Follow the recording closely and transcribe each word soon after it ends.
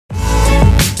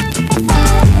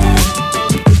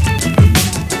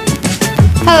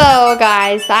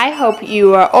guys, I hope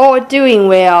you are all doing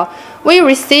well. We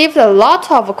received a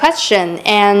lot of questions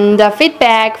and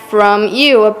feedback from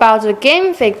you about the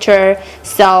game feature,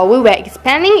 so we will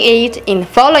expanding it in the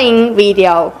following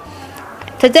video.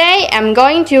 Today I'm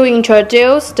going to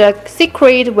introduce the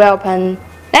secret weapon.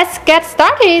 Let's get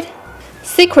started.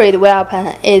 Secret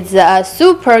weapon is a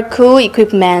super cool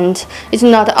equipment. It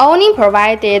not only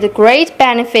provided great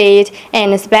benefit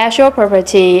and special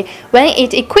property when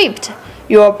it equipped,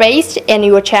 your base and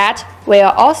your chat will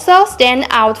also stand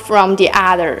out from the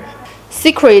other.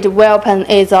 Secret weapon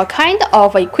is a kind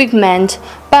of equipment,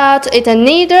 but it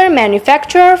neither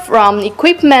manufactured from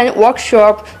equipment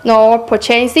workshop nor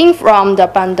purchasing from the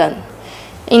bundle.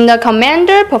 In the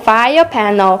Commander profile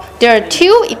panel, there are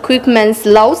two equipment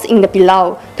slots in the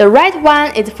below. The right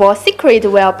one is for secret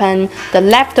weapon, the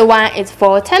left one is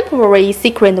for temporary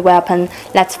secret weapon.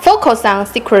 Let's focus on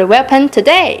secret weapon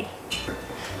today.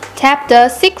 Tap the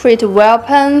secret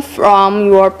weapon from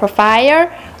your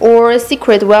profile or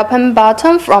secret weapon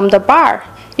button from the bar.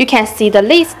 You can see the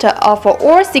list of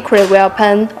all secret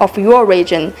weapons of your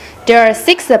region. There are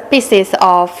 6 pieces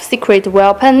of secret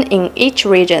weapon in each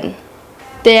region.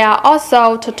 There are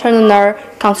also Tutorial,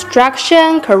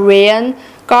 Construction, Korean,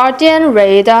 Guardian,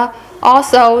 Radar,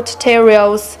 also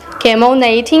Tutorials,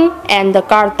 Camonating, and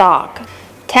Guard Dog.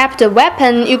 Tap the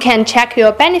weapon, you can check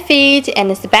your benefit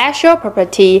and special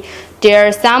property. There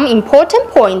are some important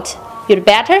points you'd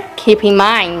better keep in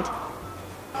mind.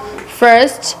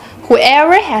 First,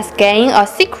 whoever has gained a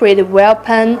secret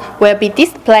weapon will be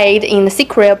displayed in the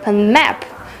secret weapon map.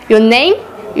 Your name,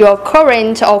 your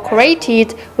current or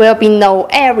created will be known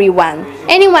everyone.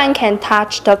 Anyone can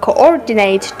touch the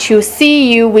coordinate to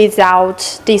see you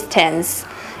without distance.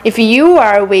 If you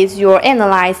are with your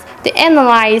analyze, the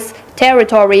analyzed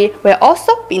territory will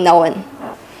also be known.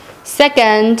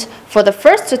 Second, for the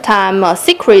first time a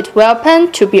secret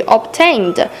weapon to be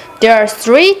obtained, there are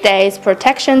 3 days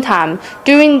protection time.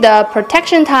 During the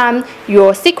protection time,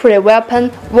 your secret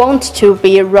weapon won't to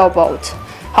be robot.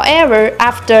 However,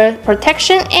 after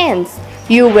protection ends,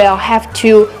 you will have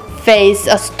to face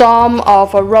a storm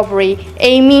of robbery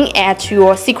aiming at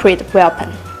your secret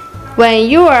weapon. When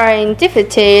you are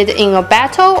defeated in a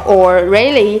battle or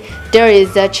rally, there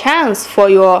is a chance for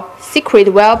your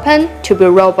secret weapon to be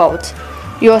robot.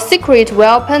 Your secret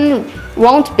weapon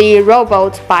won't be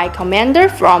robot by commander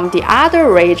from the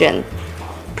other region.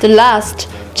 The last,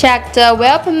 check the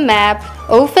weapon map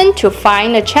often to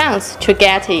find a chance to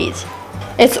get it.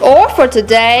 It's all for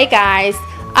today, guys.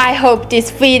 I hope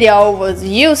this video was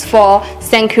useful.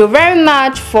 Thank you very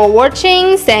much for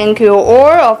watching. Thank you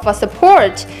all for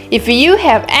support. If you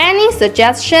have any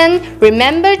suggestion,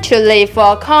 remember to leave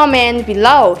a comment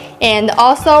below. And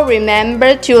also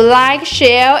remember to like,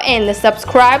 share, and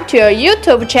subscribe to our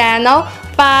YouTube channel.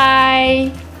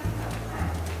 Bye!